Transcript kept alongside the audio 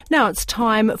Now it's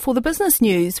time for the business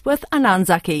news with Anand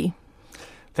Zaki.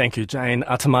 Thank you, Jane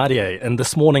Atamarie. In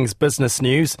this morning's business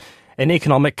news, an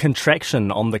economic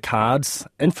contraction on the cards,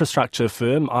 infrastructure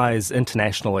firm eyes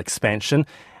international expansion,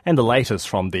 and the latest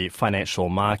from the financial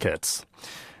markets.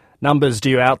 Numbers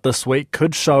due out this week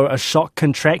could show a shock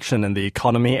contraction in the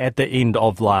economy at the end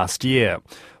of last year.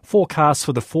 Forecasts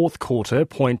for the fourth quarter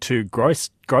point to gross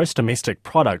domestic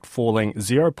product falling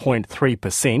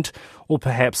 0.3% or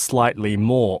perhaps slightly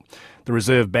more. The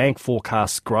Reserve Bank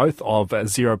forecasts growth of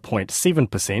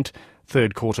 0.7%.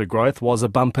 Third quarter growth was a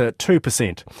bumper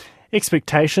 2%.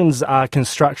 Expectations are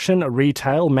construction,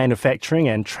 retail, manufacturing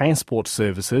and transport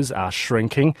services are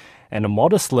shrinking and a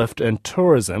modest lift in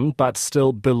tourism but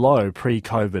still below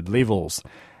pre-COVID levels.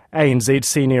 ANZ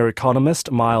senior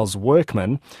economist Miles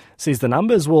Workman says the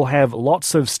numbers will have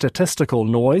lots of statistical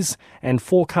noise and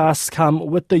forecasts come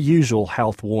with the usual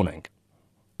health warning.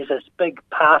 There's this big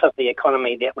part of the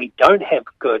economy that we don't have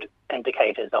good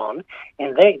indicators on,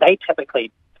 and they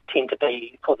typically tend to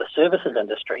be for the services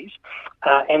industries,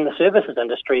 and the services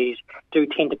industries do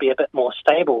tend to be a bit more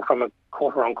stable from a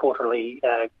quarter-on-quarterly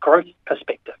growth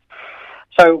perspective.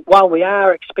 So while we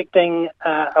are expecting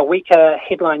a weaker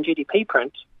headline GDP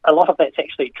print, a lot of that's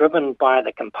actually driven by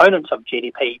the components of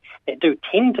GDP that do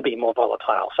tend to be more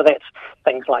volatile. So that's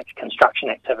things like construction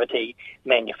activity,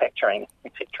 manufacturing,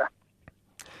 etc.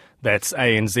 That's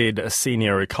ANZ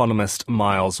senior economist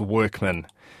Miles Workman.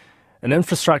 An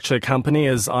infrastructure company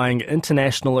is eyeing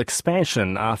international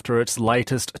expansion after its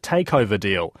latest takeover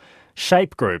deal.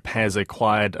 Shape Group has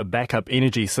acquired a backup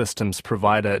energy systems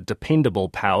provider Dependable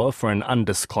Power for an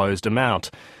undisclosed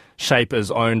amount. Shape is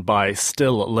owned by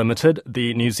Still Limited,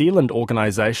 the New Zealand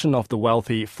organisation of the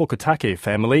wealthy Fukutake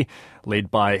family, led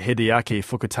by Hideaki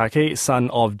Fukutake, son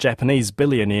of Japanese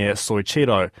billionaire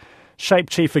Soichiro.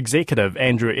 Shape Chief Executive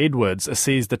Andrew Edwards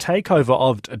says the takeover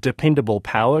of Dependable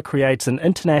Power creates an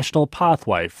international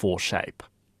pathway for Shape.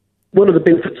 One of the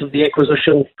benefits of the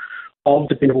acquisition of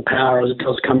Dependable Power is it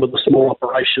does come with a small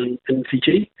operation in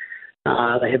Fiji.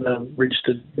 They have a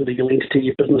registered legal entity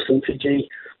of business in Fiji.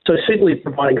 So certainly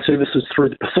providing services through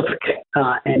the Pacific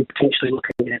and potentially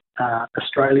looking at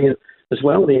Australia as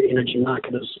well. Their energy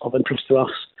market is of interest to us.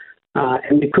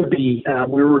 And there could be,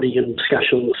 we're already in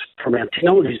discussions from our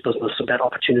technologies business about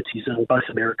opportunities in both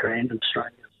America and in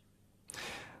Australia.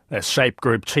 That's Shape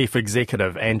Group Chief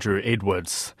Executive Andrew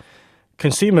Edwards.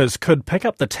 Consumers could pick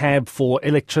up the tab for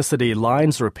electricity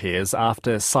lines repairs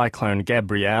after Cyclone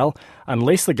Gabrielle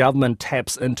unless the government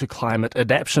taps into climate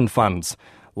adaptation funds.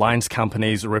 Lines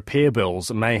companies' repair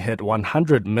bills may hit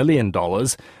 $100 million,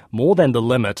 more than the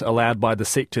limit allowed by the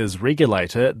sector's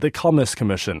regulator, the Commerce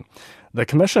Commission. The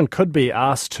Commission could be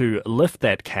asked to lift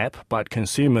that cap, but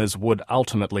consumers would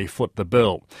ultimately foot the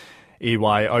bill.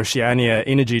 EY Oceania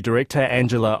Energy Director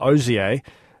Angela Ozier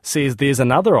says there's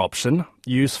another option,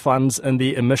 use funds in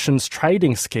the emissions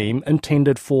trading scheme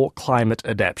intended for climate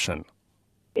adaptation.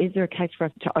 Is there a case for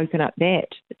us to open up that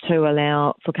to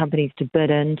allow for companies to bid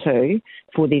into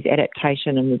for these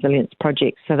adaptation and resilience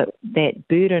projects so that that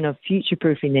burden of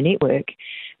future-proofing the network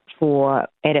for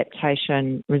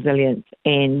adaptation, resilience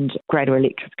and greater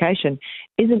electrification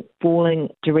isn't falling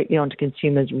directly onto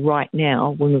consumers right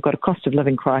now when we've got a cost of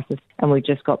living crisis and we've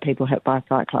just got people hit by a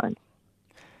cyclone?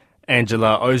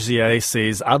 Angela Ozier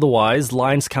says otherwise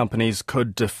lines companies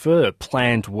could defer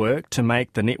planned work to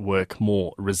make the network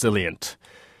more resilient.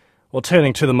 Well,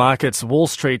 turning to the markets, Wall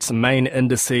Street's main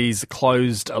indices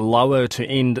closed lower to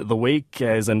end the week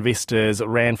as investors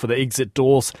ran for the exit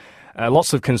doors.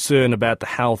 Lots of concern about the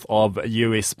health of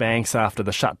US banks after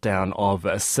the shutdown of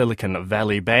Silicon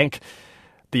Valley Bank.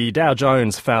 The Dow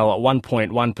Jones fell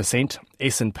 1.1%,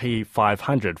 S&P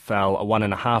 500 fell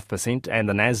 1.5%, and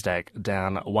the Nasdaq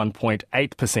down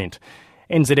 1.8%.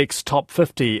 NZX Top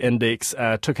 50 index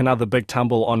took another big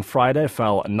tumble on Friday,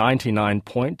 fell 99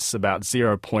 points, about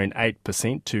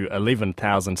 0.8% to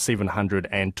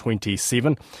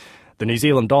 11,727. The New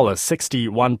Zealand dollar,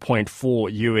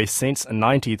 61.4 US cents,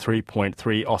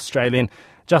 93.3 Australian,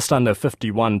 just under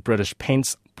 51 British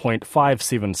pence,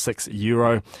 0.576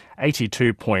 euro,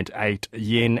 82.8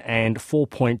 yen, and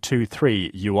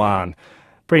 4.23 yuan.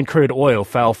 Brent crude oil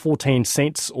fell 14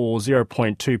 cents or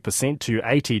 0.2% to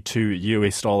 82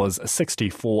 US dollars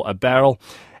 64 a barrel,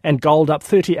 and gold up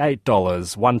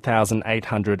 $38,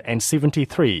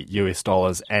 1,873 US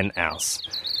dollars an ounce.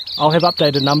 I'll have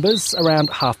updated numbers around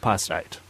 8:30.